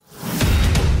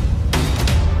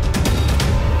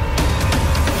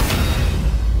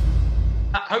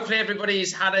hopefully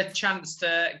everybody's had a chance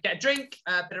to get a drink,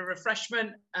 a bit of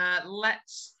refreshment.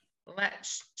 Let's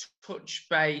touch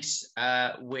base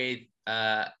with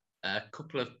a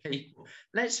couple of people.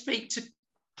 Let's speak to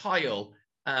Kyle,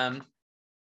 and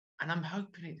I'm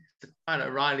hoping it's Kyle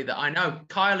O'Reilly that I know.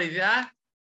 Kyle, are you there?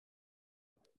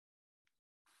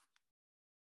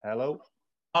 Hello.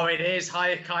 Oh, it is.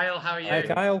 Hi, Kyle. How are you? Hi,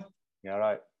 Kyle. Yeah, all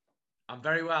right. I'm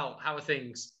very well. How are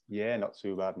things? Yeah, not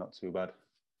too bad.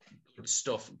 Good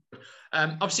stuff.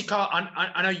 Obviously, Kyle,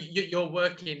 I know you're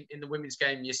working in the women's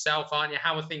game yourself, aren't you?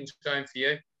 How are things going for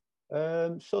you?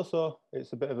 So.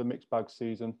 It's a bit of a mixed bag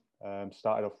season.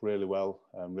 Started off really well,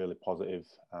 really positive,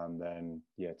 and then,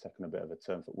 taking a bit of a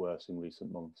turn for worse in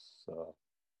recent months. So,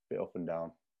 a bit up and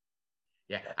down.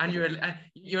 Yeah, and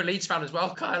you're a Leeds fan as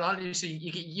well, Kyle, aren't you? So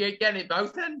you're getting it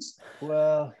both ends.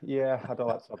 Well, yeah, I don't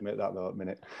like to admit that though at the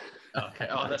minute. Okay,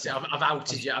 that's it. I've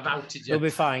outed you. You'll be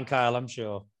fine, Kyle, I'm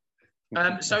sure.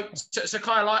 So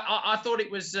Kyle, I thought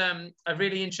it was a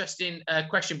really interesting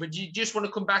question, but do you just want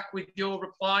to come back with your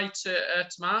reply to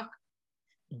Mark?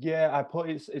 Yeah, I put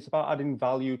it's about adding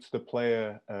value to the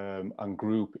player and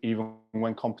group, even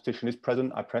when competition is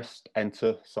present. I pressed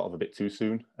enter sort of a bit too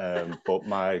soon, but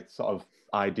my sort of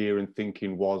idea and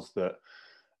thinking was that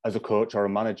as a coach or a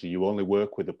manager, you only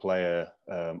work with a player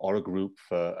or a group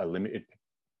for a limited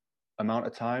amount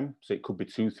of time. So it could be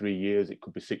 2-3 years, it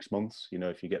could be 6 months,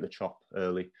 if you get the chop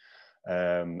early.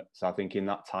 So I think in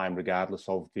that time, regardless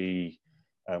of the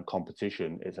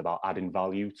competition, it's about adding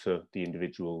value to the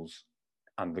individuals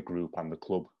and the group and the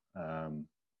club.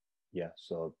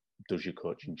 So does your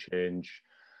coaching change?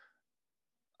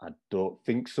 I don't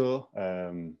think so.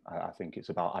 I think it's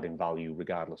about adding value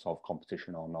regardless of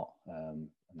competition or not. And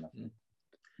I think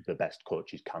the best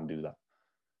coaches can do that.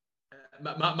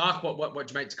 Mark, what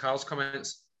do you make to Kyle's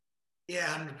comments? Yeah,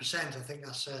 100%. I think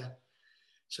that's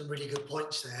some really good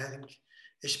points there. I think,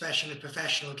 especially in a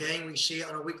professional game, we see it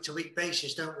on a week-to-week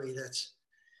basis, don't we? That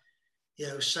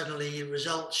suddenly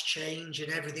results change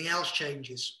and everything else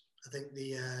changes. I think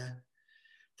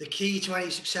the key to any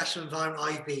successful environment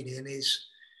I've been in is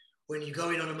when you go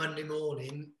in on a Monday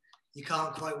morning, you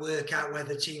can't quite work out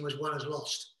whether the team has won or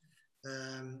lost.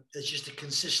 There's just a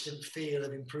consistent feel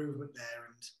of improvement there,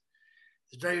 and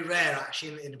it's very rare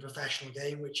actually in a professional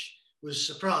game, which was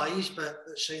a surprise, but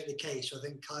that's certainly the case. So I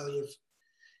think, Kyle,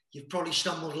 you've probably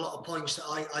stumbled a lot of points that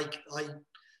I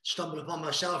stumbled upon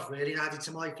myself really and added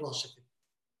to my philosophy.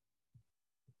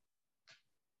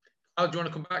 Oh, do you want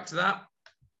to come back to that?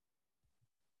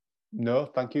 No,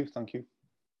 thank you. Brilliant.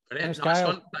 Thanks, nice Kyle.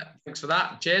 one. Thanks for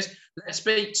that. Cheers. Let's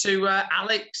speak to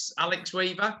Alex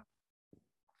Weaver.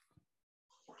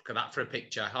 Look at that for a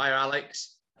picture. Hi,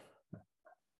 Alex.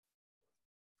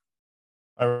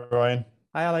 Hi, Ryan.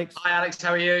 Hi, Alex. Hi, Alex.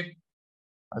 How are you?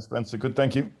 Hi, Spencer. Good,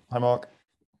 thank you. Hi, Mark.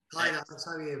 Hi, Alex.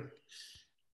 How are you?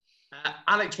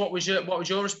 Alex, what was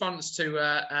your response to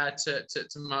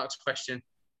Mark's question?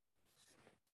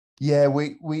 Yeah,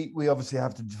 we obviously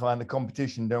have to define the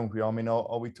competition, don't we? I mean,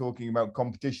 are we talking about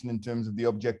competition in terms of the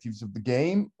objectives of the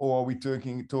game, or are we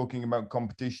talking about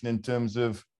competition in terms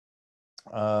of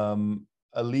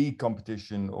a league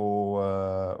competition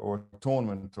or a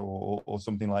tournament or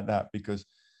something like that? Because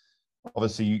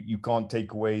obviously you can't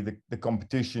take away the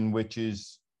competition, which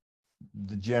is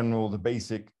the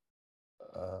basic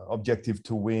objective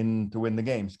to win the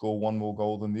game, score one more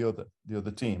goal than the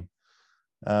other team.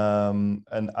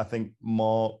 And I think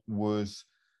Mark was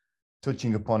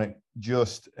touching upon it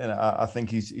and I think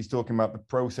he's talking about the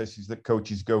processes that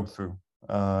coaches go through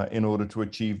in order to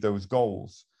achieve those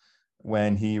goals,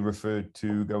 when he referred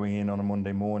to going in on a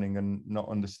Monday morning and not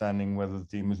understanding whether the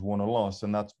team has won or lost.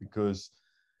 And that's because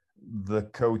the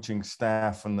coaching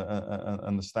staff and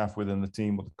the staff within the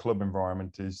team or the club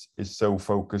environment is so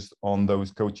focused on those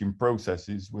coaching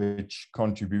processes, which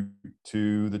contribute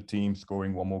to the team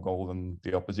scoring one more goal than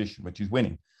the opposition, which is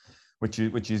winning, which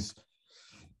is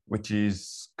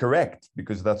correct,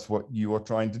 because that's what you are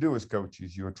trying to do as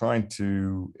coaches. You are trying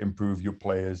to improve your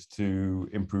players to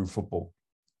improve football.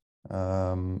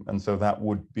 And so that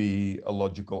would be a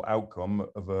logical outcome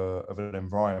of an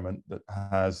environment that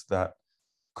has that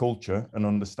culture and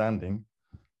understanding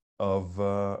of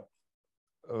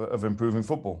improving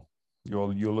football.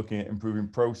 You're looking at improving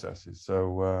processes.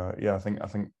 So I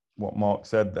think what Mark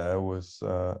said there was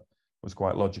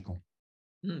quite logical.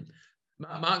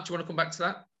 Mark, do you want to come back to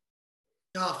that?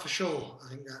 Yeah, for sure. I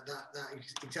think that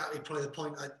is exactly probably the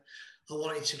point I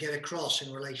wanted to get across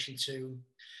in relation to.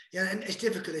 Yeah, and it's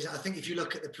difficult, isn't it? I think if you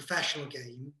look at the professional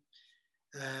game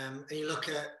and you look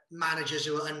at managers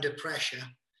who are under pressure,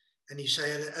 and you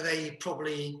say, are they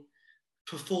probably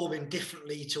performing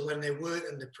differently to when they weren't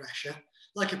under pressure?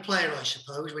 like a player, I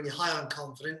suppose. When you're high on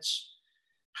confidence,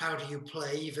 how do you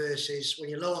play versus when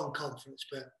you're low on confidence?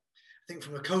 But I think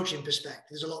from a coaching perspective,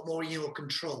 there's a lot more in your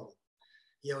control.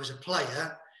 You know, as a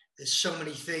player, there's so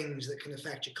many things that can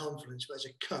affect your confidence. But as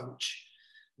a coach,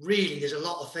 really, there's a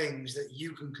lot of things that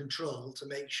you can control to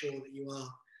make sure that you are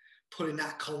putting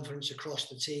that confidence across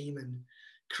the team and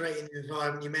creating the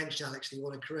environment you mentioned, Alex, that you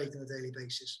want to create on a daily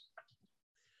basis.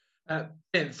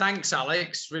 Thanks,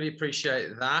 Alex. Really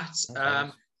appreciate that.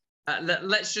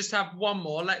 Let's just have one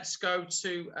more. Let's go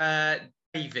to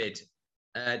David.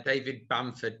 David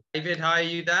Bamford. David, hi, are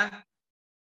you there?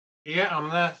 Yeah, I'm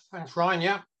there. Thanks, Ryan.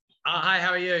 Yeah. Hi, how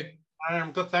are you? I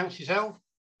am good, thanks. Yourself?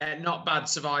 Not bad,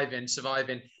 surviving. So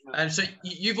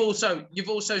you've also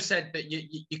said that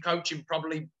your coaching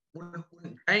probably wouldn't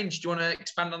change. Do you want to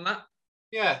expand on that?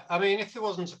 Yeah, I mean, if there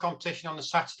wasn't a competition on the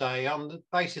Saturday, on the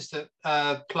basis that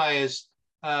players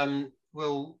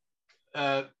will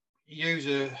use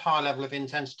a high level of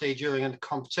intensity during a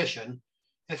competition,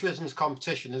 if there isn't a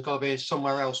competition, there's got to be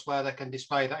somewhere else where they can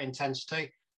display that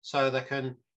intensity, so they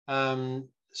can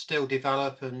still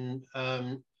develop and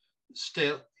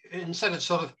still, instead of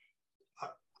sort of,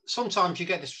 sometimes you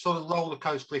get this sort of roller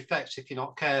coaster effect if you're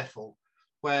not careful,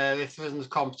 where if there isn't a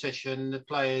competition, the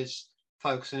players'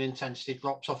 focus and intensity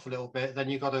drops off a little bit, then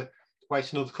you've got to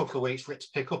wait another couple of weeks for it to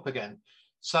pick up again.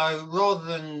 So rather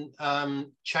than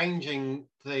changing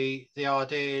the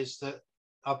ideas that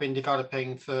I've been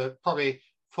developing for probably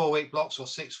 4-week blocks or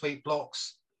 6-week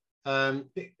blocks,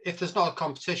 if there's not a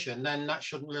competition, then that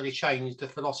shouldn't really change the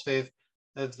philosophy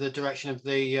of the direction of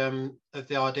the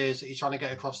ideas that you're trying to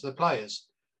get across to the players.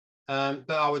 But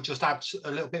I would just add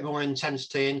a little bit more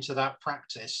intensity into that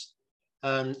practice,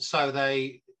 so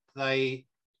the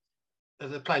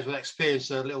players will experience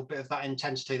a little bit of that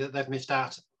intensity that they've missed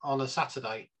out on a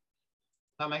Saturday.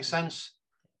 That makes sense?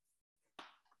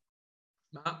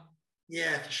 Matt?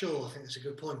 Yeah, for sure. I think that's a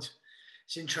good point.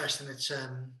 It's interesting. It's I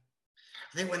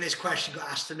think when this question got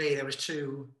asked to me, there was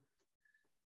two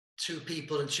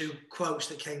people and two quotes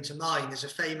that came to mind. There's a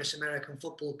famous American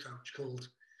football coach called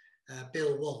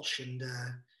Bill Walsh, and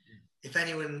if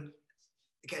anyone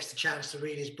gets the chance to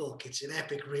read his book, it's an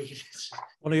epic read. It's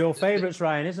one of your favourites,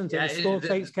 Ryan, isn't it? Yeah, the score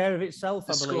takes care of itself,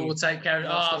 I believe. The score will take care of it.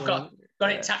 I've got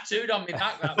it tattooed on my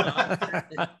back, that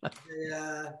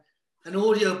an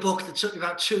audio book that took me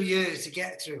about 2 years to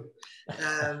get through.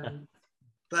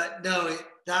 But no,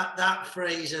 that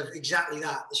phrase of exactly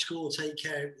that, the score takes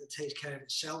care of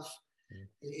itself,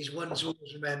 is one to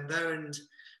always remember. And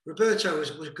Roberto was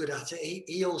good at it.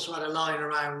 He also had a line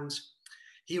around,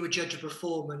 he would judge a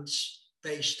performance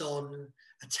based on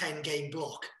a 10-game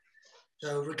block.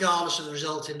 So regardless of the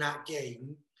result in that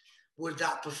game, would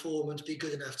that performance be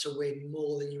good enough to win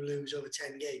more than you lose over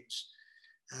 10 games?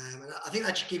 And I think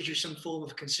that just gives you some form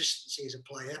of consistency as a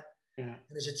player and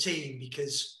as a team,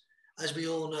 because as we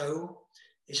all know,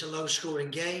 it's a low-scoring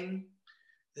game.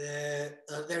 There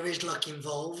is luck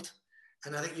involved.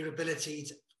 And I think your ability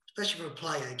to, especially for a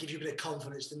player, it gives you a bit of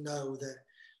confidence to know that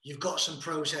you've got some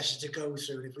processes to go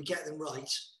through. And if we get them right,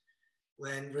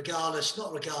 when not regardless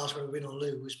whether we win or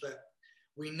lose, but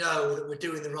we know that we're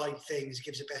doing the right things, it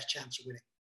gives the best chance of winning.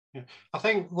 Yeah. I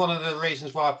think one of the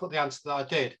reasons why I put the answer that I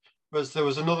did was there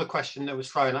was another question that was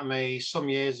thrown at me some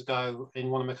years ago in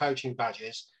one of my coaching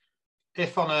badges.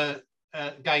 If on a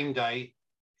game day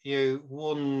you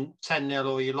won 10-0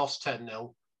 or you lost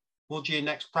 10-0, would your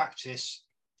next practice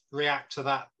react to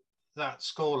that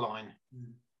scoreline?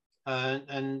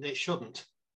 And it shouldn't.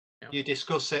 Yeah. You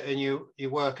discuss it and you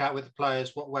work out with the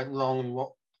players what went wrong and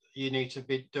what you need to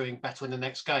be doing better in the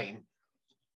next game.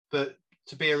 But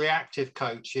to be a reactive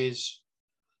coach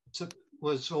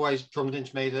was always drummed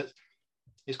into me that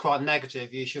is quite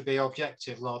negative. You should be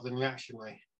objective rather than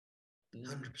reactionary.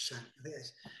 100%.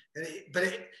 But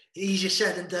it's easier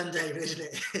said than done, David, isn't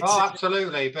it? Oh,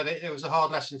 absolutely. But it was a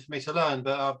hard lesson for me to learn,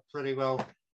 but I've pretty well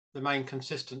remained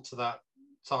consistent to that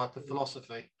type of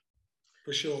philosophy.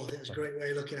 For sure. I think it's a great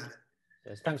way of looking at it.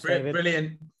 Yes, thanks, David.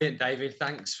 Brilliant, David.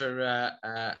 Thanks for that.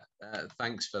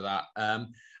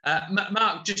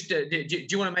 Mark, just do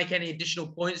you want to make any additional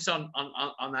points on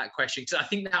that question? Because I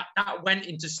think that went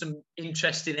into some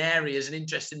interesting areas and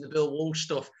interesting the Bill Walsh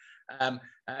stuff come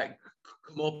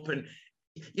up, and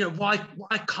why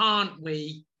can't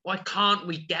we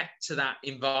get to that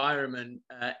environment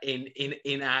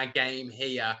in our game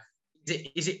here?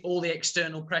 Is it all the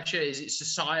external pressure? Is it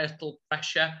societal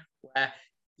pressure where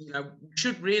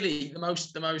should really the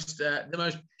most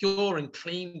pure and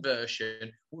clean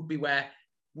version would be where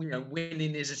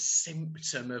winning is a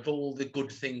symptom of all the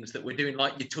good things that we're doing,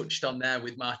 like you touched on there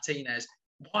with Martinez.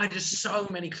 Why do so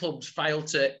many clubs fail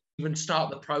to even start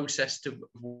the process to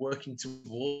working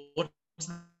towards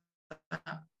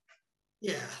that?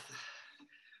 Yeah.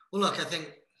 Well, look, I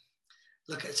think,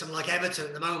 look at something like Everton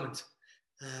at the moment.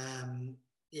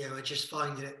 You know, I just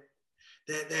find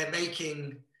that they're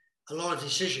making a lot of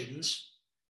decisions,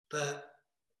 but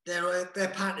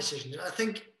they're part decisions. I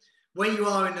think when you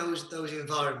are in those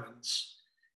environments,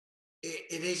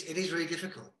 it is really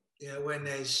difficult. You know, when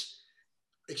there's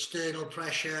external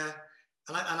pressure,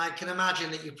 and I can imagine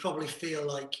that you probably feel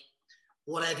like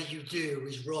whatever you do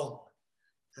is wrong.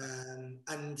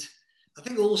 And I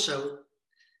think also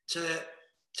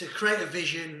to create a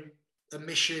vision, a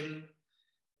mission,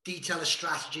 detail a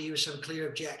strategy with some clear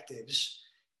objectives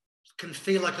can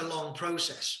feel like a long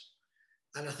process.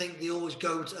 And I think they always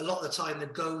go to, a lot of the time, the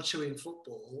go-to in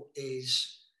football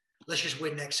is, let's just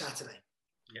win next Saturday.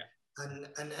 Yeah.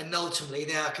 And ultimately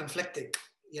they are conflicting,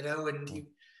 you know, and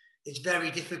it's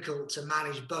very difficult to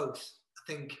manage both.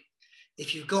 I think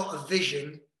if you've got a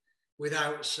vision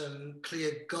without some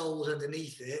clear goals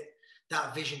underneath it,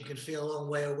 that vision can feel a long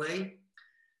way away.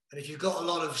 And if you've got a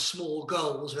lot of small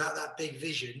goals without that big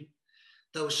vision,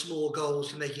 those small goals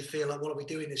can make you feel like, what are we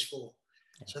doing this for?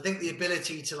 So I think the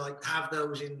ability to like have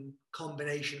those in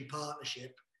combination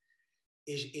partnership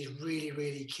is really,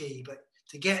 really key. But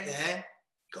to get there,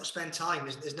 you've got to spend time.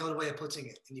 There's no other way of putting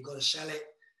it. And you've got to sell it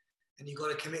and you've got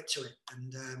to commit to it.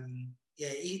 And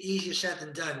yeah, easier said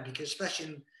than done, because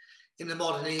especially in the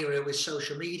modern era with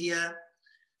social media,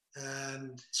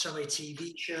 so many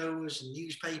TV shows and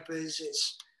newspapers,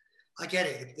 I get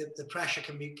it. The pressure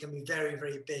can be very,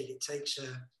 very big. It takes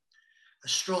a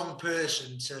strong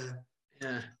person to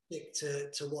stick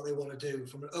to what they want to do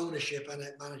from an ownership and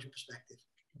a management perspective.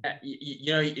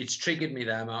 You know, it's triggered me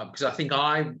there, Mark, because I think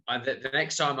the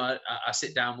next time I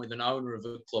sit down with an owner of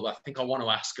a club, I think I want to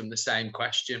ask them the same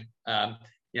question. You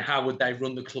know, how would they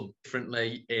run the club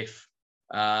differently if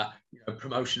you know,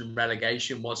 promotion and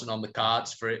relegation wasn't on the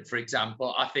cards, for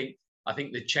example? I think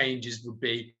the changes would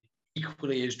be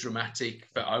equally as dramatic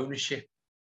for ownership.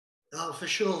 Oh, for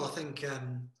sure. I think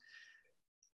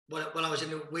when I was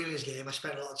in the women's game, I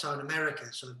spent a lot of time in America,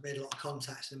 so I've made a lot of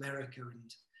contacts in America.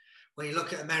 And when you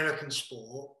look at American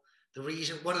sport,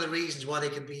 one of the reasons why they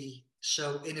can be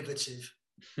so innovative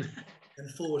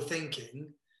and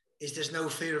forward-thinking is there's no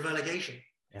fear of relegation.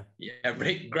 Yeah,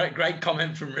 Rick, great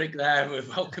comment from Rick there.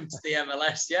 Welcome to the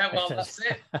MLS. Yeah, well, that's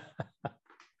it.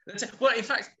 Well, in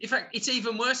fact, it's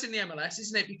even worse in the MLS,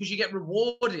 isn't it? Because you get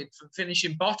rewarded for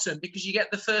finishing bottom because you get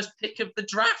the first pick of the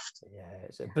draft. Yeah,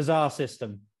 it's a bizarre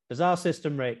system. Bizarre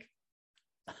system, Rick.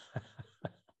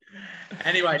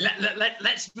 Anyway,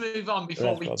 let's move on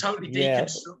before we totally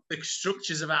deconstruct the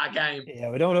structures of our game.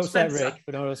 Yeah, we don't upset Rick.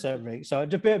 We don't upset Rick. So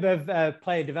just a bit of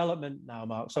player development now,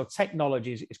 Mark. So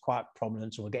technology is quite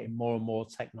prominent, so we're getting more and more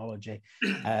technology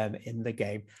in the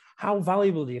game. How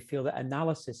valuable do you feel that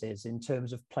analysis is in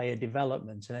terms of player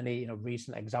development, and any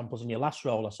recent examples in your last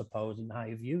role, I suppose, and how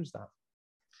you've used that?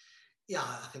 Yeah,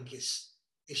 I think it's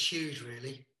huge,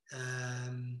 really.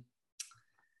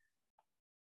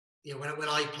 You know, when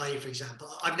I play, for example,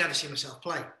 I've never seen myself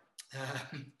play.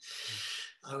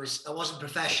 I wasn't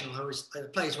professional. I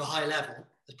played to a high level,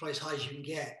 as high as you can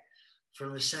get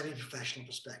from a semi-professional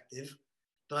perspective.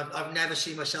 But I've never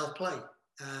seen myself play.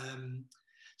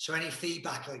 So any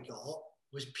feedback I got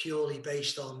was purely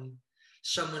based on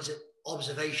someone's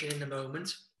observation in the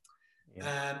moment,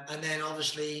 and then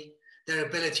obviously their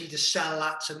ability to sell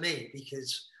that to me,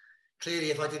 because clearly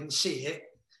if I didn't see it,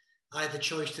 I had the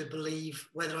choice to believe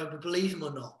whether I would believe him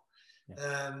or not.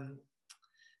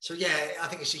 So yeah, I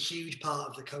think it's a huge part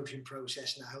of the coaching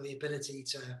process now, the ability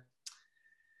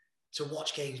to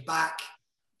watch games back,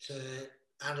 to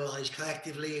analyse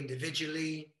collectively,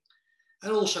 individually.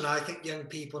 And also now I think young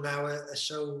people now are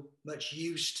so much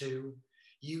used to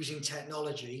using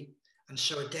technology and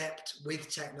so adept with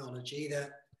technology that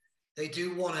they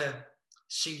do want to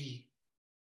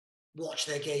watch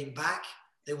their game back.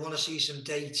 They want to see some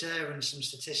data and some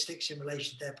statistics in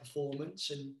relation to their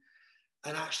performance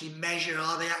and actually measure,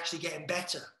 are they actually getting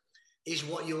better? Is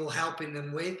what you're helping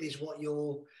them with, is what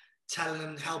you're telling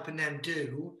them, helping them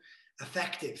do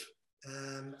effective?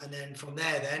 And then from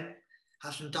there, then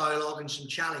have some dialogue and some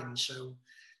challenge. So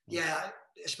yeah,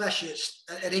 especially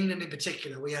at England in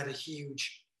particular, we had a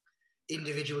huge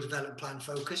individual development plan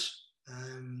focus.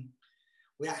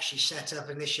 We actually set up,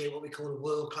 initiate what we call a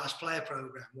world-class player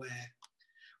program, where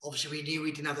obviously we knew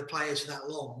we didn't have the players for that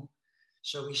long.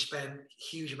 So we spent a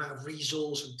huge amount of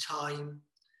resource and time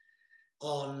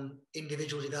on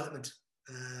individual development,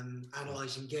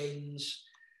 analysing games,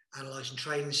 analysing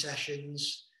training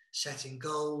sessions, setting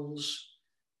goals,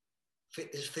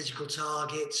 fitness, physical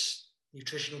targets,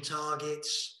 nutritional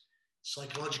targets,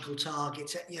 psychological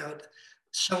targets,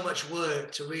 so much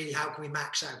work to really, how can we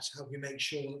max out? How can we make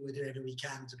sure that we're doing everything we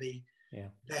can to be the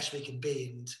best we can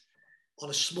be? And on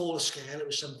a smaller scale, it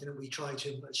was something that we tried to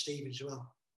implement at Stevenage as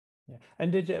well. Yeah.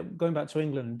 And going back to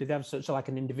England, did they have such like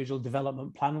an individual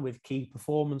development plan with key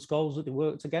performance goals that they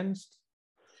worked against?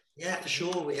 Yeah, for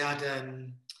sure. We had,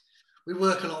 we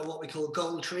work a lot of what we call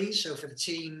goal trees. So for the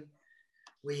team,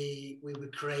 we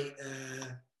would create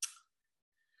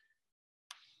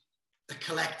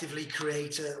collectively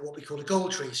create what we call a goal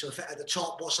tree. So if at the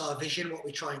top, what's our vision, what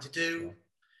we're trying to do,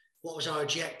 what was our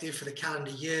objective for the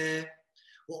calendar year,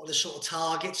 what were the sort of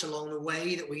targets along the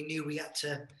way that we knew we had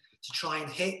to try and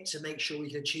hit to make sure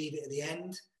we could achieve it at the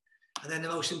end. And then the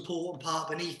most important part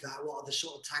beneath that, what are the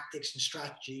sort of tactics and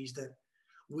strategies that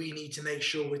we need to make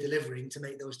sure we're delivering to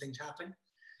make those things happen.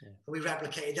 Yeah. And we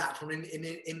replicated that from an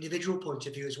individual point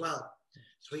of view as well.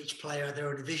 So each player had their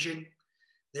own vision,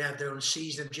 they have their own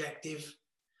season objective.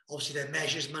 Obviously, their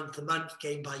measures month to month,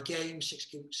 game by game, six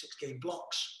game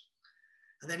blocks.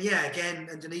 And then, again,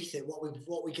 underneath it, what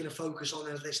we're going to focus on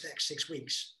in this next 6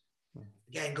 weeks.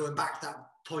 Again, going back to that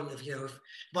point of, if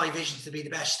my vision is to be the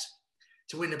best,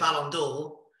 to win the Ballon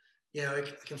d'Or, I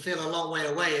can feel a long way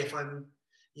away if I'm,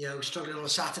 struggling on a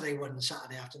Saturday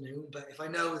afternoon. But if I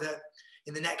know that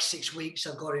in the next 6 weeks,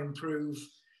 I've got to improve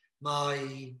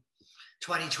my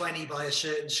 2020 by a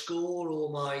certain score, or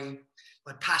my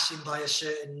passing by a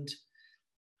certain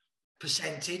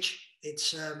percentage,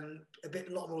 it's a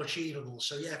lot more achievable.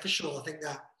 So yeah, for sure, I think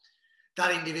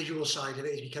that individual side of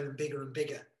it is becoming bigger and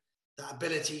bigger. That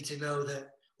ability to know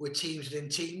that we're teams within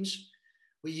teams.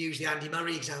 We use the Andy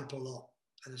Murray example a lot,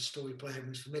 and a story player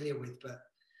everyone's familiar with. But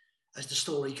as the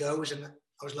story goes, and I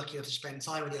was lucky enough to spend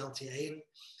time with the LTA, and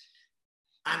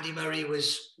Andy Murray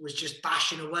was just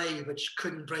bashing away, but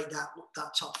couldn't break that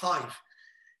top five.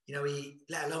 He,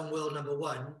 let alone world number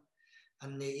one,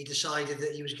 and he decided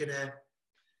that he was going to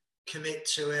commit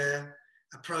to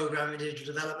a program of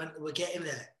individual development that would get him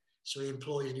there. So he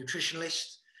employed a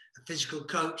nutritionalist, a physical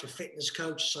coach, a fitness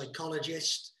coach, a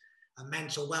psychologist, a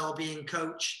mental well-being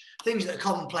coach, things that are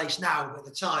commonplace now, but at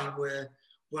the time were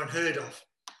unheard of.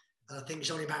 And I think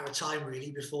it's only a matter of time,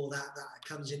 really, before that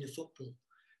comes into football,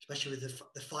 especially with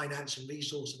the finance and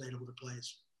resource available to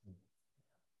players.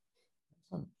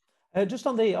 Just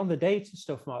on the data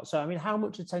stuff, Mark. So, I mean, how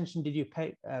much attention did you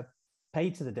pay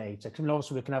to the data? Because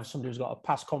obviously we can have somebody who's got a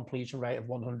pass completion rate of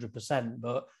 100%,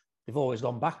 but they've always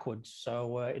gone backwards.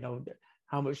 So,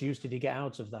 how much use did you get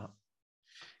out of that?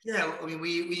 Yeah, I mean,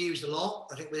 we used a lot.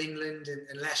 I think with England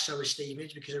and less so with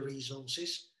Stevenage because of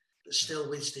resources, but still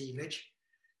with Stevenage.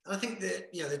 And I think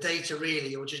that, the data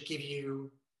really will just give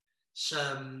you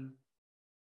some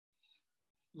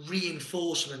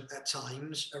reinforcement at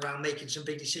times around making some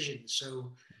big decisions.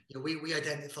 So, we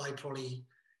identified probably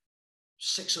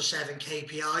 6 or 7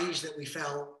 KPIs that we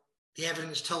felt the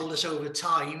evidence told us over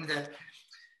time that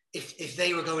if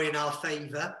they were going in our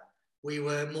favour, we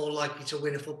were more likely to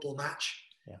win a football match.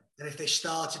 Yeah. And if they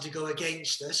started to go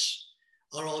against us,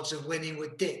 our odds of winning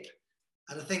would dip.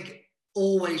 And I think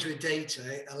always with data,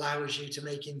 it allows you to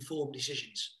make informed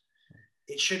decisions.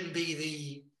 It shouldn't be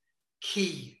the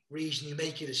key reason you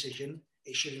make a decision.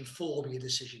 It should inform your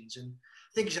decisions. And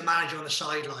I think as a manager on the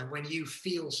sideline, when you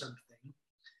feel something,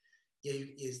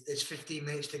 there's 15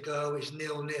 minutes to go, it's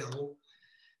 0-0,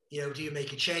 do you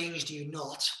make a change? Do you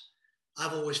not?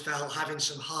 I've always felt having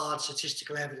some hard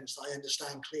statistical evidence that I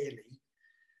understand clearly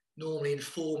normally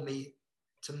inform me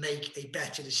to make a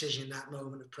better decision in that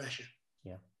moment of pressure.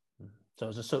 Yeah. So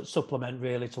it's a supplement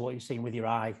really to what you've seen with your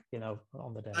eye,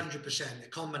 on the day. 100%, a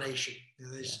combination.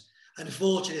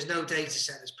 Unfortunately, there's no data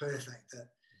set that's perfect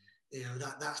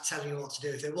that's telling you what to do.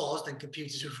 If there was, then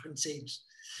computers would run teams.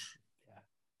 Yeah.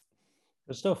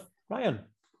 Good stuff. Ryan?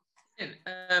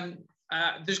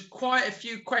 There's quite a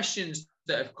few questions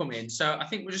that have come in. So I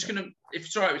think we're just going to, if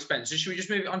it's all right with Spencer, should we just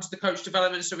move it on to the coach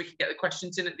development so we can get the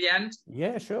questions in at the end?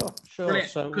 Yeah, sure.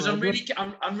 Because I'm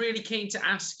really keen to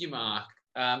ask you, Mark.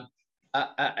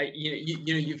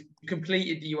 You've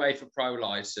completed the UEFA Pro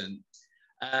license.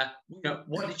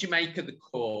 What did you make of the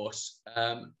course,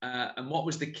 and what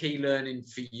was the key learning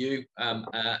for you,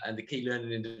 and the key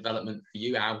learning and development for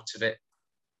you out of it?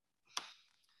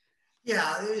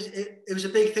 Yeah, it was a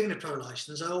big thing, the pro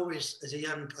license. I always, as a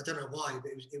young, I don't know why,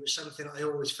 but it was something I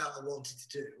always felt I wanted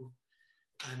to do.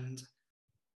 And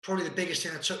probably the biggest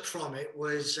thing I took from it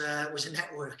was a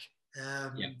network.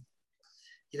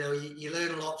 You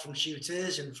learn a lot from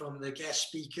tutors and from the guest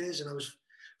speakers, and I was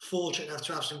fortunate enough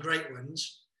to have some great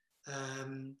ones.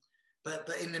 But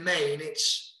in the main,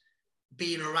 it's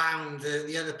being around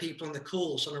the other people on the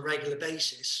course on a regular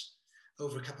basis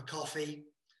over a cup of coffee,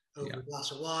 over a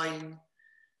glass of wine,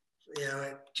 you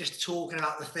know, just talking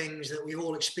about the things that we've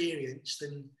all experienced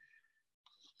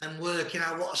and working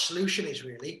out what a solution is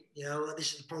really. You know,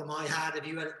 this is the problem I had. Have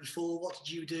you had it before? What did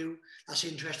you do? That's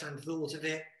interesting. I thought of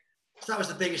it. So that was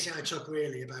the biggest thing I took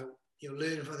really about, you know,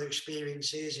 learning from other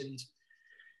experiences, and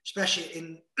especially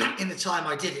in the time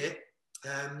I did it,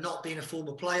 not being a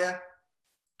former player,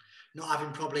 not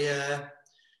having probably a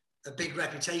big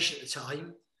reputation at the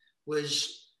time,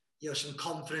 was, you know, some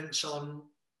confidence on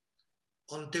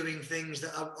doing things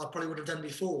that I probably would have done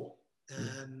before.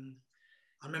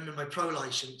 I remember my pro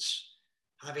license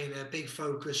having a big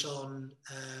focus on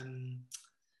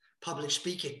public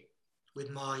speaking with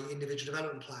my individual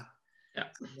development plan. Yeah.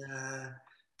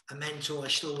 A mentor I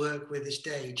still work with this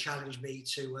day challenged me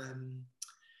to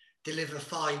deliver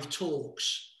 5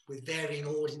 talks with varying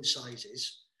audience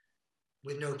sizes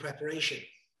with no preparation.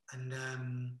 And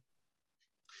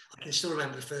I can still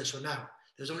remember the first one now.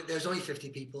 There was only 50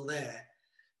 people there,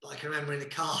 but I can remember in the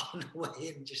car on the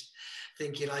way in just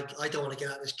thinking, I don't want to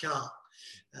get out of this car.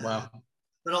 Wow.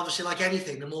 But obviously, like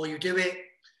anything, the more you do it,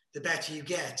 the better you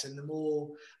get, and the more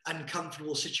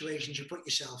uncomfortable situations you put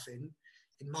yourself in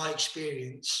my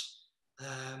experience,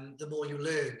 the more you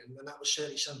learn. And that was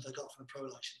certainly something I got from a pro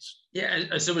license.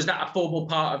 Yeah, so was that a formal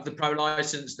part of the pro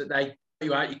license, that they put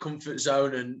you out your comfort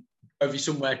zone and drove you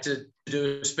somewhere to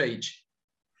do a speech?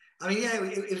 I mean, yeah,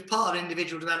 it was part of an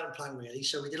individual development plan, really.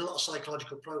 So we did a lot of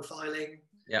psychological profiling.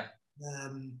 Yeah.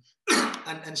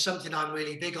 And something I'm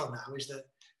really big on now is that,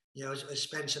 you know, as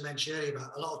Spencer mentioned earlier,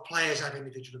 about a lot of players have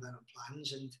individual development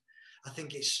plans, and I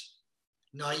think it's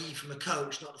naive from a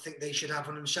coach not to think they should have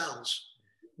one themselves,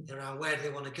 around where do they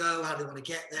want to go, how do they want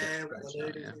to get there, what the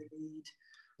learning they need,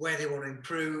 where they want to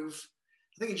improve.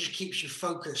 I think it just keeps you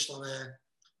focused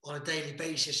on a daily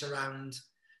basis around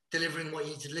delivering what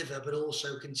you deliver, but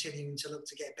also continuing to look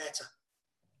to get better.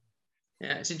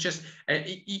 Yeah, it's interesting.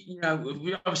 You know,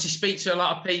 we obviously speak to a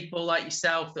lot of people like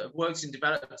yourself that have worked in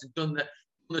development and done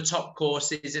the top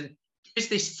courses, and it's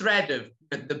this thread of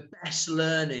the best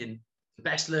learning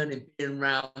being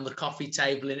around the coffee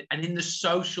table and in the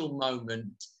social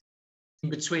moment in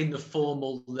between the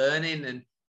formal learning. And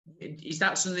is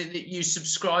that something that you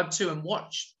subscribe to, and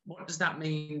what does that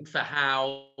mean for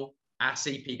how our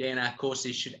CPD and our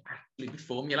courses should actually be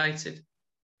formulated?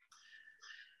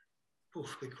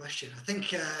 Oof, good question. I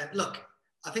think,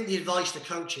 I think the advice to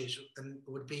coaches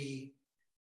would be,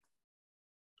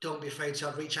 don't be afraid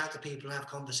to reach out to people and have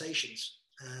conversations.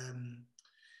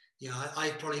 You know,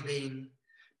 I've probably been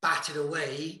batted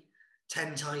away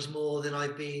 10 times more than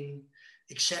I've been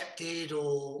accepted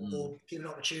or given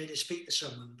an opportunity to speak to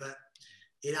someone, but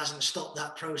it hasn't stopped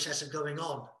that process of going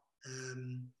on.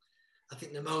 I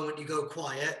think the moment you go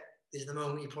quiet is the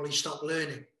moment you probably stop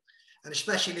learning. And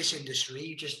especially in this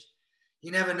industry,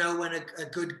 you never know when a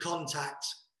good contact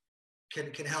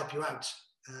can help you out.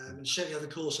 And certainly over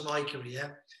the course of my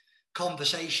career,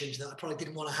 conversations that I probably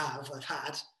didn't want to have, I've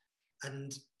had,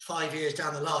 and 5 years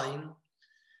down the line,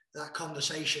 that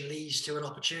conversation leads to an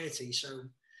opportunity. So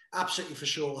absolutely, for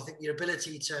sure, I think your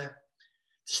ability to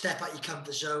step out your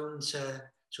comfort zone,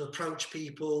 to approach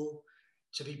people,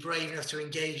 to be brave enough to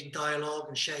engage in dialogue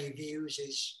and share your views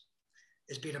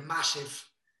has been a massive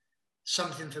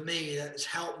something for me that has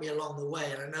helped me along the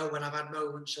way. And I know when I've had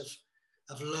moments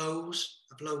of lows,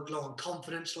 of low on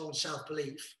confidence, low on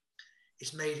self-belief,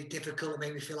 it's made it difficult and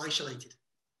made me feel isolated.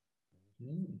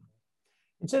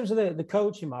 In terms of the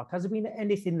coaching, Mark, has there been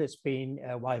anything that's been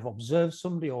while you've observed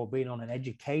somebody or been on an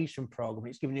education program,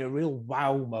 it's given you a real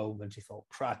wow moment? You thought,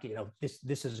 crack, you know, this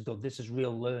is good, this is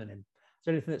real learning. Is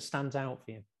there anything that stands out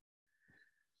for you?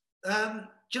 Do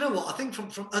you know what? I think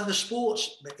from other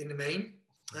sports in the main,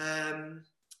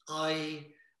 I,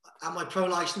 at my pro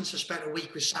license, I spent a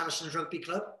week with Sampson Rugby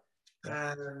Club,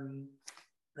 and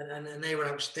they were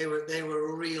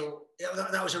a real.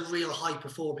 That was a real high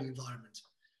performing environment.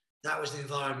 That was the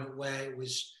environment where it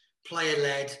was player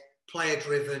led, player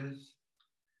driven,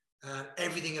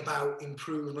 everything about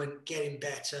improvement, getting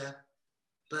better,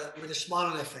 but with a smile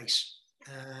on their face.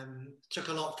 Took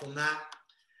a lot from that,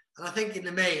 and I think in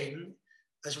the main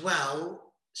as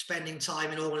well, spending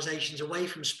time in organisations away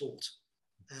from sport.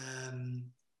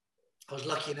 I was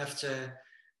lucky enough to,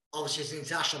 obviously as an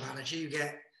international manager, you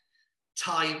get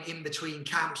time in between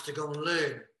camps to go and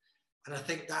learn. And I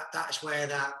think that's where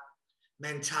that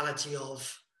mentality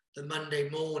of the Monday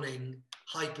morning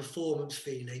high performance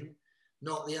feeling,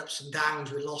 not the ups and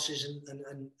downs with losses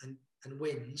and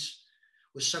wins,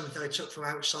 was something I took from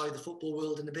outside the football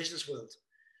world and the business world.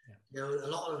 Yeah. You know,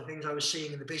 a lot of the things I was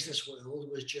seeing in the business world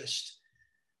was just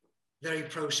very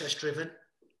process driven,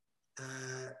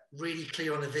 really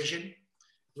clear on the vision,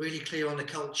 really clear on the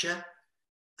culture,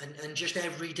 and just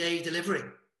every day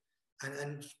delivering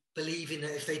and believing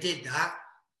that if they did that,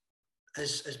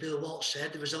 as Bill Walsh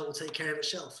said, the result will take care of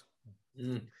itself.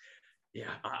 Mm.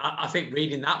 Yeah, I think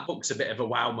reading that book's a bit of a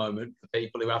wow moment for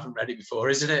people who haven't read it before,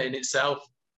 isn't it, in itself?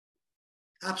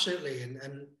 Absolutely,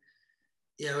 and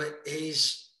you know,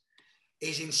 his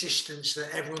insistence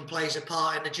that everyone plays a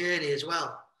part in the journey as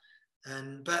well.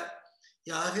 But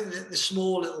yeah, I think that the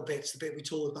small little bits, the bit we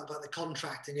talked about the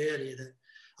contracting earlier, that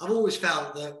I've always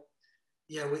felt that,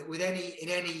 you know, with in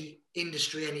any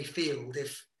industry, any field,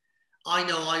 if I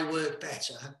know I work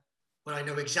better when I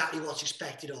know exactly what's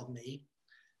expected of me,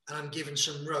 and I'm given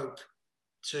some rope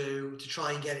to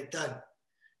try and get it done.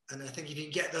 And I think if you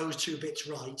can get those two bits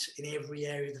right in every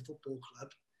area of the football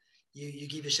club, you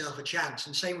give yourself a chance.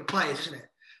 And same with players, isn't it?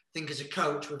 I think as a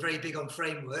coach, we're very big on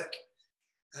framework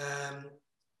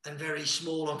and very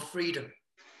small on freedom.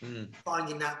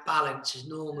 Finding that balance is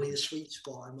normally the sweet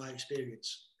spot in my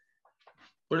experience.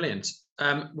 Brilliant.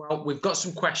 Well, we've got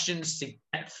some questions to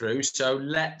get through, so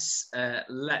let's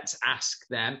ask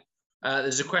them.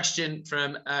 There's a question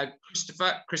from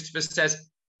Christopher. Christopher says,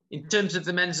 in terms of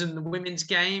the men's and the women's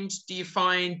games, do you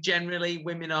find generally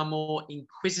women are more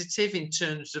inquisitive in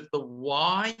terms of the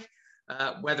why,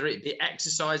 whether it be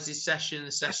exercises,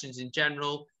 sessions in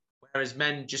general, whereas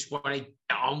men just want to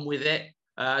get on with it?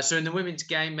 So in the women's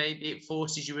game, maybe it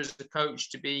forces you as a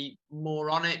coach to be more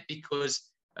on it because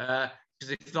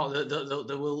if not,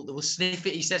 they will sniff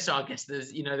it. He says so. I guess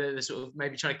there's, you know, they're sort of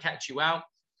maybe trying to catch you out.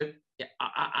 But yeah,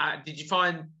 did you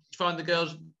find the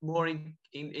girls more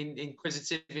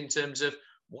inquisitive in terms of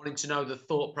wanting to know the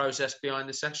thought process behind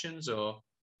the sessions, or?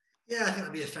 Yeah, I think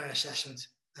that'd be a fair assessment.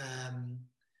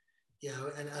 You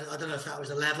know, and I don't know if that was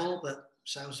a level, but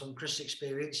sounds from Chris'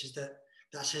 experience is that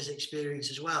that's his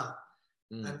experience as well.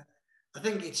 And I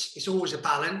think it's always a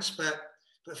balance,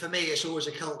 but for me, it's always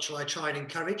a culture I try and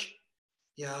encourage.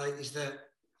 You know, is that,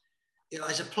 you know,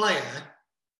 as a player,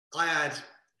 I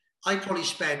probably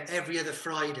spent every other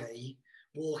Friday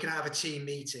walking out of a team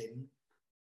meeting,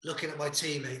 looking at my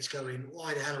teammates going,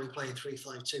 why the hell are we playing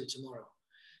 3-5-2 tomorrow?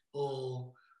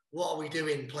 Or what are we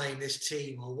doing playing this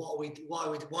team? Or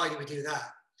why do we do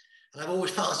that? And I've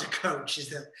always felt as a coach is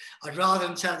that I'd rather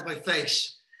them tell it to my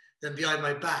face than behind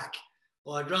my back.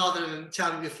 Or I'd rather them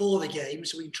tell me before the game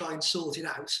so we can try and sort it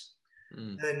out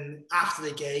than after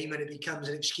the game and it becomes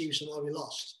an excuse on why we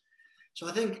lost. So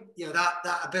I think, you know,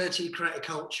 that ability to create a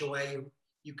culture where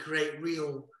you create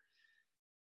real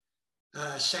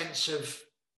sense of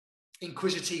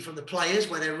inquisitivity from the players,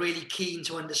 where they're really keen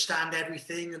to understand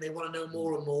everything and they want to know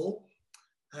more and more.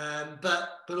 But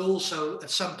also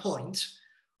at some point,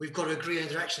 we've got to agree on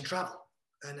the direction of travel.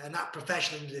 And that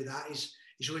professionalism to do that is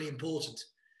really important.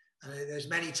 And there's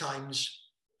many times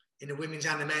in the women's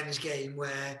and the men's game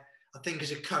where I think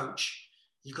as a coach,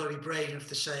 you've got to be brave enough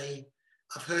to say,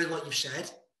 I've heard what you've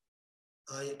said.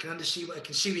 I can see where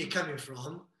you're coming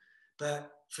from,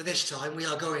 but for this time, we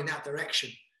are going in that direction.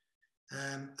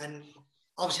 And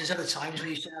obviously, there's other times where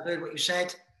you say, I've heard what you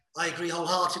said. I agree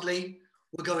wholeheartedly.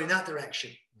 We're going in that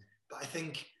direction. But I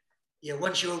think, you know,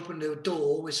 once you open the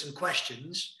door with some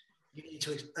questions, you need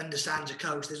to understand as a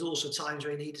coach. There's also times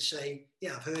where you need to say,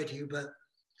 yeah, I've heard you, but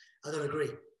I don't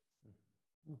agree.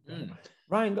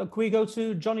 Ryan, can we go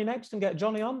to Johnny next and get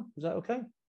Johnny on? Is that okay?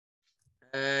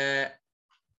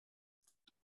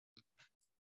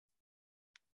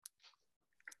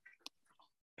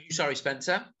 Sorry,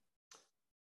 Spencer.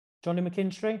 Johnny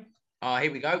McKinstry. Oh,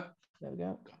 here we go. There we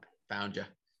go. Found you.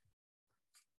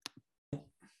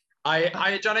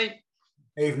 Hi, Johnny.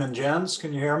 Evening, gents.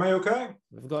 Can you hear me okay?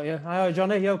 We've got you. Hi,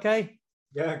 Johnny. You okay?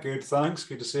 Yeah, good. Thanks.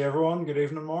 Good to see everyone. Good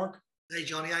evening, Mark. Hey,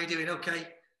 Johnny. How you doing? Okay.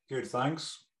 Good.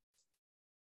 Thanks.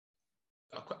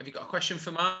 Have you got a question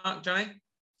for Mark, Johnny?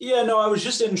 Yeah, no, I was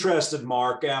just interested,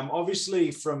 Mark.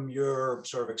 Obviously, from your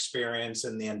sort of experience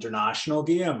in the international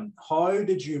game, how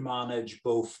did you manage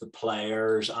both the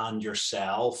players and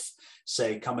yourself,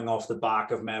 say, coming off the back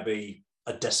of maybe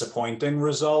a disappointing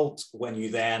result when you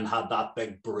then had that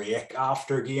big break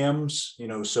after games? You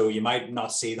know, so you might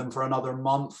not see them for another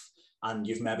month and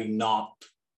you've maybe not,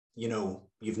 you know,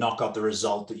 you've not got the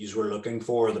result that you were looking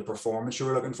for, the performance you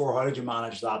were looking for. How did you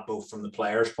manage that, both from the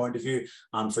player's point of view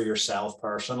and for yourself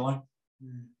personally?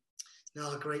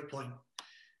 No, great point.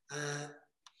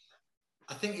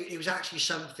 I think it was actually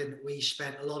something that we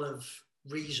spent a lot of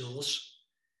resource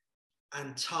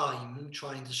and time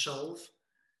trying to solve.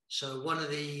 So one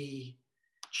of the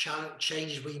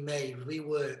changes we made, we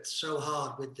worked so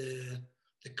hard with the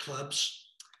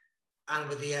clubs and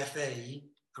with the FA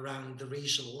around the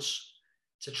resource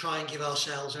to try and give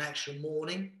ourselves an extra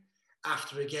morning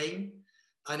after a game.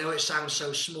 I know it sounds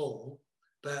so small,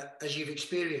 but as you've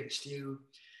experienced, you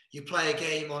play a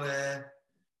game on a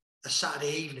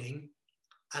Saturday evening,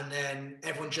 and then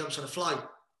everyone jumps on a flight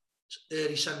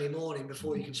early Sunday morning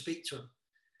before you can speak to them.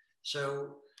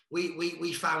 So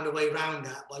we found a way around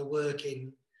that by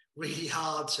working really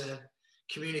hard to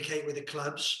communicate with the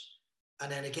clubs,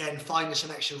 and then again finding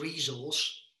some extra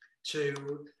resource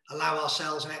to allow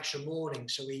ourselves an extra morning.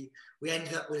 So we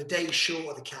ended up with a day short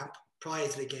of the camp prior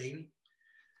to the game,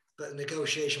 but the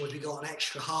negotiation was we got an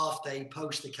extra half day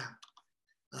post the camp.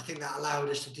 And I think that allowed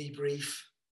us to debrief,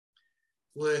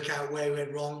 work out where we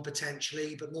went wrong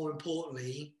potentially, but more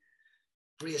importantly,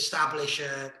 re-establish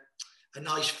a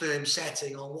nice firm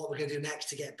setting on what we're going to do next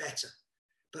to get better.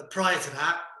 But prior to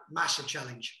that, massive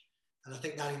challenge. And I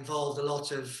think that involved a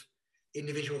lot of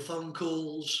individual phone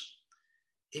calls,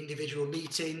 individual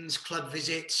meetings, club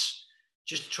visits,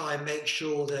 just to try and make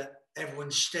sure that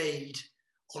everyone stayed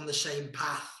on the same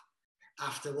path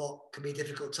after what can be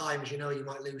difficult times. You know, you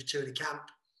might lose 2 in the camp,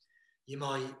 you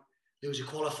might lose a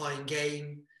qualifying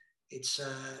game. It's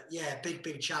a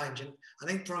big challenge. And I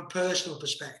think from a personal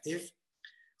perspective,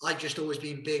 I've just always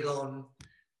been big on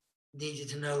needing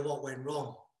to know what went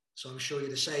wrong. So I'm sure you're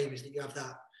the same, is that you have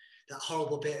that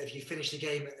horrible bit if you finish the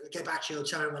game, get back to your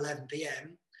hotel at 11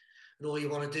 p.m. and all you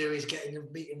want to do is get in the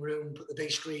meeting room, put the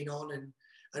big screen on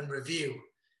and review.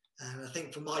 And I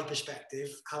think from my perspective,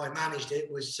 how I managed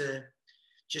it was to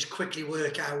just quickly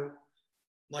work out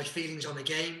my feelings on the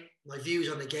game, my views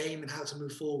on the game, and how to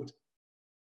move forward.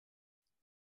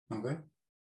 Okay.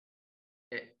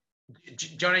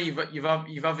 Johnny,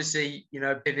 you've obviously, you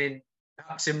know, been in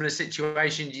similar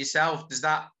situations yourself. Does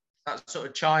that sort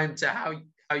of chime to how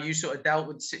you sort of dealt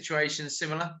with situations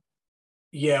similar?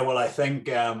 Yeah, well, I think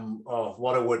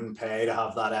what I wouldn't pay to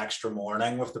have that extra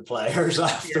morning with the players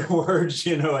afterwards.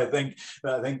 You know, I think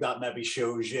that maybe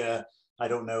shows you, I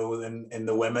don't know, in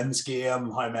the women's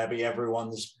game, how maybe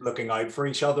everyone's looking out for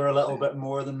each other a little bit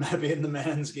more than maybe in the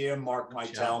men's game. Mark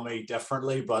might tell me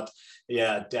differently, but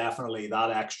yeah, definitely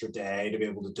that extra day to be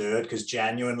able to do it, because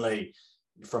genuinely,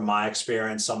 from my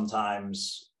experience,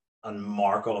 sometimes, and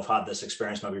Mark will have had this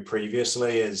experience maybe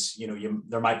previously, is, you know,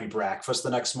 there might be breakfast the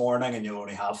next morning and you'll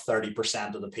only have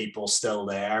 30% of the people still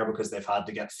there because they've had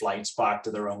to get flights back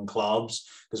to their own clubs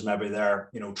because maybe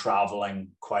they're, you know, traveling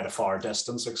quite a far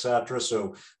distance, etc.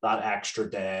 So that extra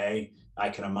day, I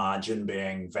can imagine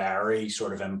being very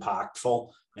sort of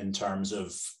impactful in terms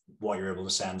of what you're able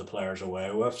to send the players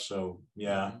away with. So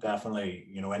yeah, definitely,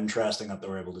 you know, interesting that they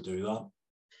were able to do that.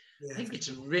 Yeah. I think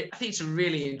it's a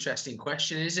really interesting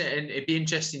question, isn't it? And it'd be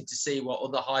interesting to see what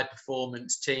other high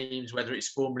performance teams, whether it's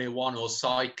Formula One or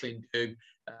cycling, do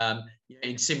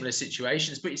in similar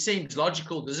situations. But it seems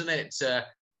logical, doesn't it, to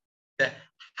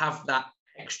have that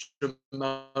extra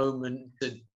moment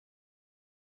to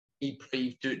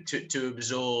debrief, to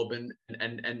absorb, and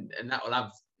that will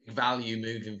have value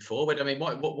moving forward. I mean,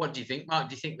 what do you think, Mark?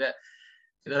 Do you think that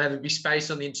there'll ever be space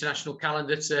on the international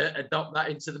calendar to adopt that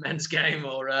into the men's game,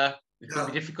 or it's going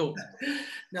to be difficult?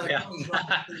 No, yeah.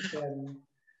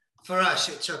 For us,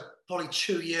 it took probably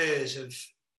 2 years of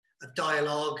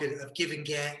dialogue, of give and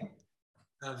get,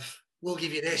 of we'll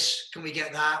give you this, can we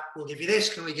get that? We'll give you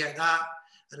this, can we get that?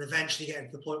 And eventually getting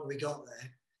to the point where we got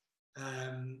there.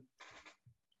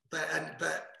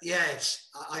 But yeah,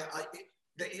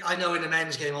 I know in the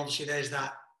men's game, obviously there's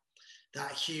that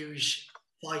huge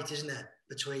fight, isn't it,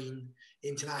 between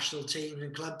international teams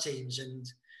and club teams. And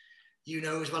you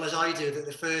know as well as I do that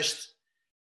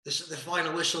the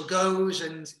final whistle goes,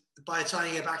 and by the time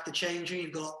you get back to changing,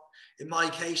 you've got, in my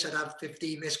case, I'd have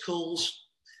 15 missed calls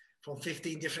from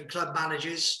 15 different club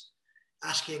managers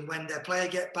asking when their player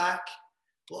get back,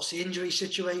 what's the injury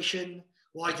situation,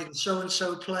 why didn't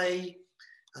so-and-so play.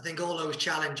 I think all those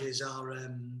challenges are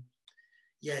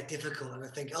difficult, and I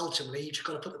think ultimately you've just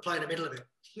got to put the player in the middle of it.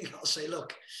 You've got to say,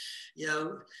 look, you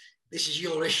know, this is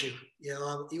your issue. You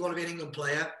know, you want to be an England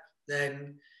player,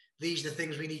 then these are the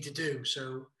things we need to do.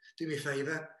 So do me a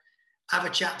favour, have a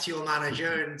chat to your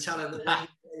manager and tell him that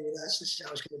this is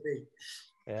how it's going to be.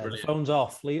 Yeah, brilliant. The phone's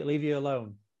off. Leave you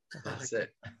alone. That's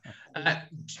it.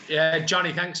 Yeah,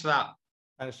 Johnny, thanks for that.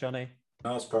 Thanks, Johnny.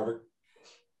 No, that's perfect.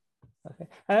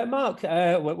 Okay. Mark,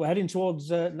 we're heading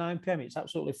towards 9 p.m. It's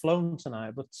absolutely flown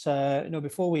tonight. But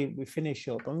before we finish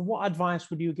up, I mean, what advice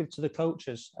would you give to the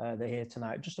coaches that are here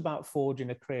tonight, just about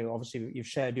forging a career? Obviously, you've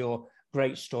shared your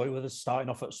great story with us, starting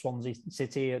off at Swansea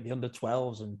City at the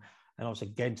under-12s, and obviously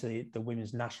getting to the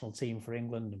women's national team for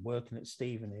England and working at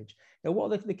Stevenage. You know,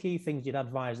 what are the key things you'd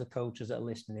advise the coaches that are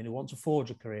listening and who want to forge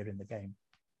a career in the game?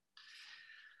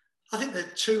 I think there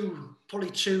are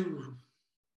probably two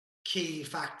key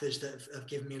factors that have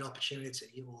given me an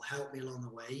opportunity or helped me along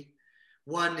the way.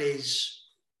 One is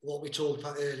what we talked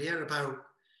about earlier about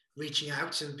reaching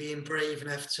out and being brave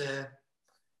enough to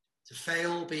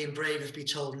fail, being brave enough to be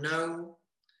told no,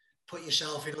 put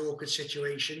yourself in awkward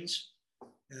situations.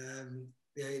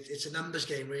 It's a numbers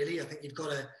game, really. I think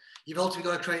you've ultimately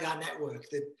got to create that network.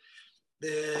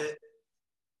 The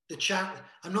chat.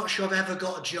 I'm not sure I've ever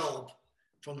got a job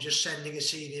from just sending a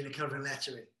CV and a covering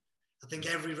letter in. I think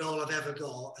every role I've ever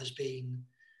got has been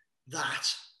that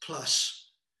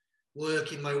plus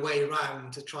working my way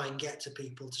around to try and get to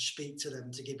people, to speak to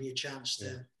them, to give me a chance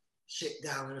to sit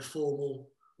down in a formal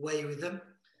way with them.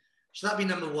 So that'd be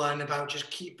number one, about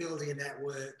just keep building a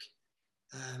network,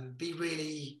 be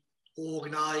really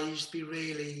organised, be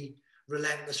really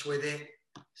relentless with it,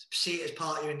 see it as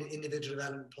part of your individual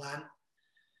development plan.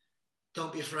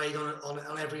 Don't be afraid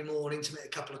on every morning to make a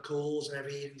couple of calls and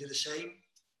every evening do the same.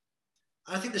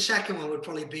 And I think the second one would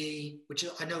probably be, which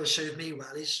I know has served me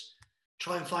well, is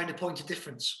try and find a point of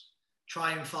difference.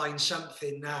 Try and find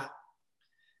something that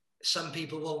some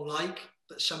people won't like,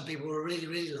 but some people will really,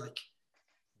 really like.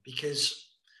 Because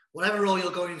whatever role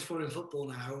you're going for in football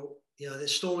now, the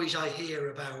stories I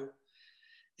hear about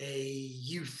a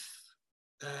youth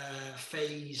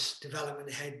phase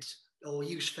development head or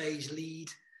youth phase lead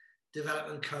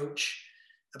development coach,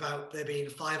 about there being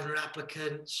 500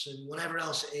 applicants and whatever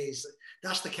else it is,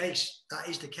 that's the case. That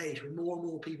is the case. With more and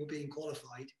more people being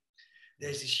qualified,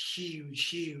 there's this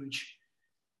huge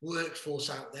workforce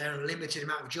out there and a limited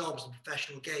amount of jobs in the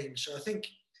professional game. So I think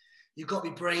you've got to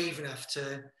be brave enough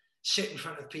to sit in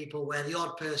front of people where the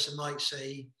odd person might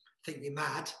say, think you're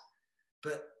mad,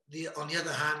 but on the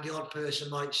other hand, the odd person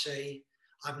might say,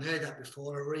 I haven't heard that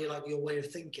before, I really like your way of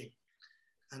thinking.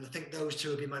 And I think those two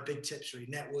would be my big tips, really: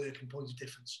 network and point of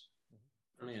difference.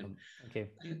 Brilliant. Thank you.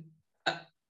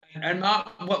 And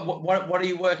Mark, what are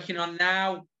you working on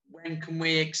now? When can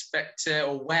we expect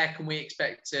or where can we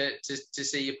expect to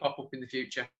see you pop up in the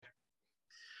future?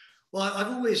 Well, I've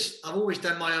always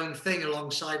done my own thing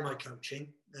alongside my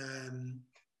coaching.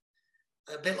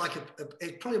 A bit like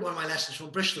it's probably one of my lessons from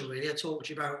Bristol, really. I talked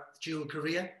to you about dual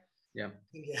career. Yeah. I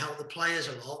think it helped the players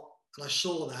a lot, and I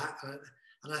saw that,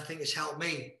 and I think it's helped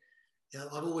me.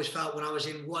 I've always felt when I was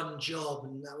in one job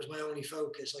and that was my only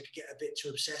focus, I could get a bit too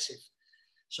obsessive.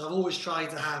 So I've always tried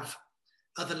to have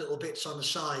other little bits on the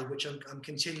side, which I'm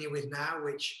continuing with now,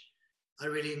 which I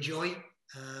really enjoy.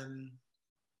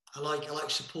 I like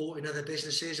supporting other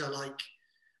businesses. I like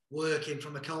working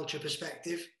from a culture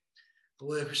perspective. I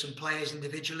work with some players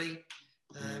individually,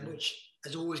 which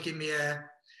has always given me a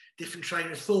different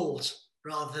train of thought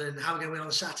rather than how we're going to win on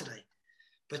a Saturday.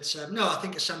 But no, I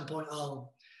think at some point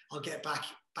I'll get back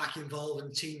involved in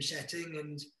the team setting,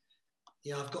 and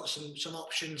I've got some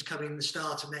options coming the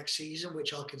start of next season,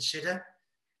 which I'll consider.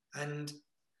 And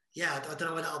I don't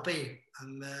know where that'll be,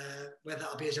 whether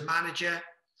that'll be as a manager,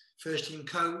 first team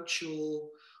coach, or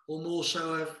more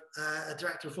so a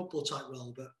director of football type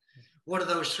role. But one of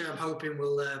those three, I'm hoping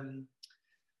will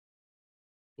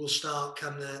start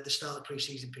come the start of the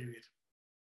pre-season period.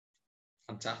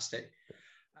 Fantastic.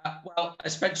 Well,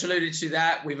 as Spencer alluded to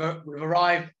that, we've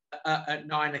arrived at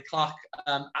 9 o'clock.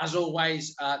 As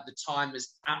always, the time has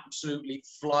absolutely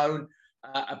flown.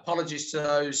 Apologies to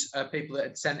those people that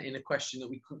had sent in a question that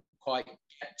we couldn't quite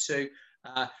get to.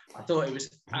 I thought it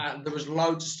was there was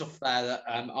loads of stuff there that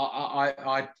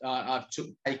I've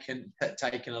taken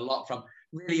a lot from.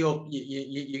 Really, your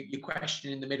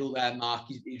question in the middle there, Mark,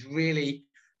 is really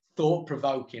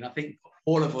thought-provoking. I think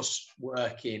all of us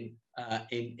work in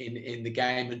the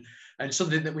game, and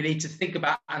something that we need to think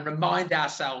about and remind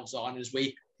ourselves on as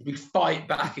we fight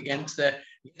back against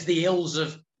the ills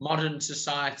of modern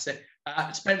society.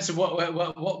 Spencer, what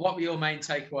were your main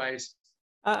takeaways?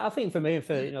 I think for me and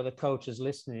for the coaches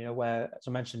listening, where, as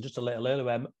I mentioned just a little earlier,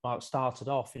 where Mark started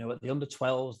off, at the under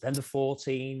 12s, then the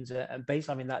 14s, and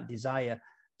basically having that desire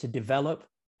to develop,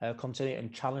 continue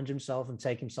and challenge himself and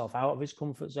take himself out of his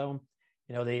comfort zone.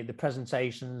 The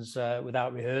presentations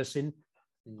without rehearsing.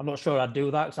 I'm not sure I'd do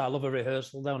that because I love a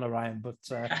rehearsal, don't I, Ryan? But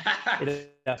so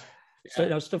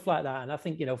stuff like that. And I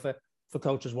think for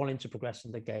coaches wanting to progress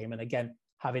in the game, and again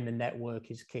having the network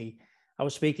is key. I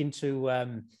was speaking to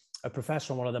a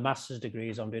professor on one of the master's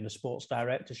degrees. I'm doing a sports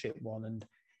directorship one, and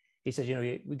he said,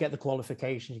 we get the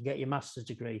qualifications, you get your master's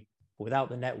degree, but without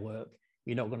the network,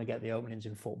 you're not going to get the openings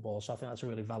in football. So I think that's a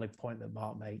really valid point that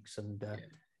Mark makes, and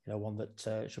one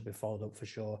that should be followed up for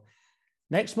sure.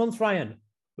 Next month, Ryan,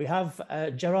 we have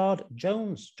Gerard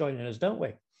Jones joining us, don't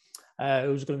we?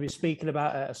 Who's going to be speaking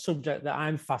about a subject that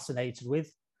I'm fascinated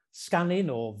with, scanning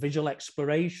or visual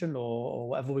exploration or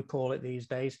whatever we call it these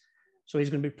days. So he's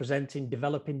going to be presenting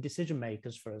developing decision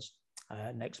makers for us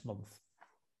next month.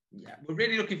 Yeah, we're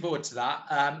really looking forward to that.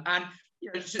 And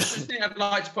just something I'd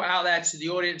like to put out there to the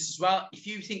audience as well. If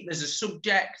you think there's a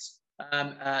subject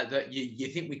that you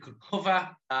think we could cover,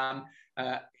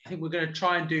 I think we're going to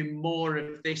try and do more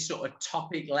of this sort of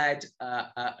topic-led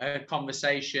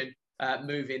conversation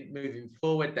moving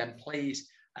forward. Then please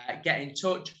get in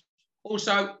touch.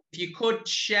 Also, if you could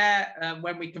share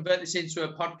when we convert this into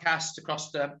a podcast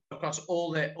across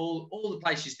all the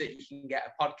places that you can get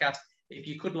a podcast. If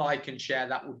you could like and share,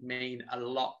 that would mean a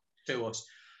lot to us.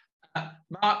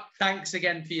 Mark, thanks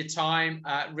again for your time.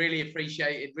 Really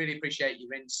appreciate it. Really appreciate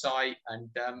your insight, and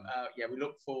we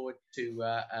look forward to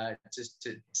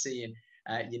seeing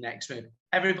your next move.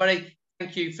 Everybody,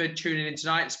 thank you for tuning in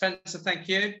tonight. Spencer, thank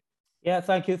you. Yeah,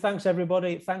 thank you. Thanks,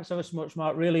 everybody. Thanks ever so much,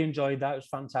 Mark. Really enjoyed that. It was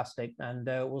fantastic. And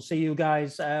we'll see you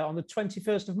guys on the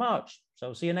 21st of March.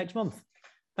 So see you next month.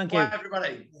 Thank you. Bye,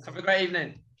 everybody. Have a great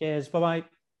evening. Cheers. Bye-bye.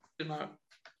 Good night.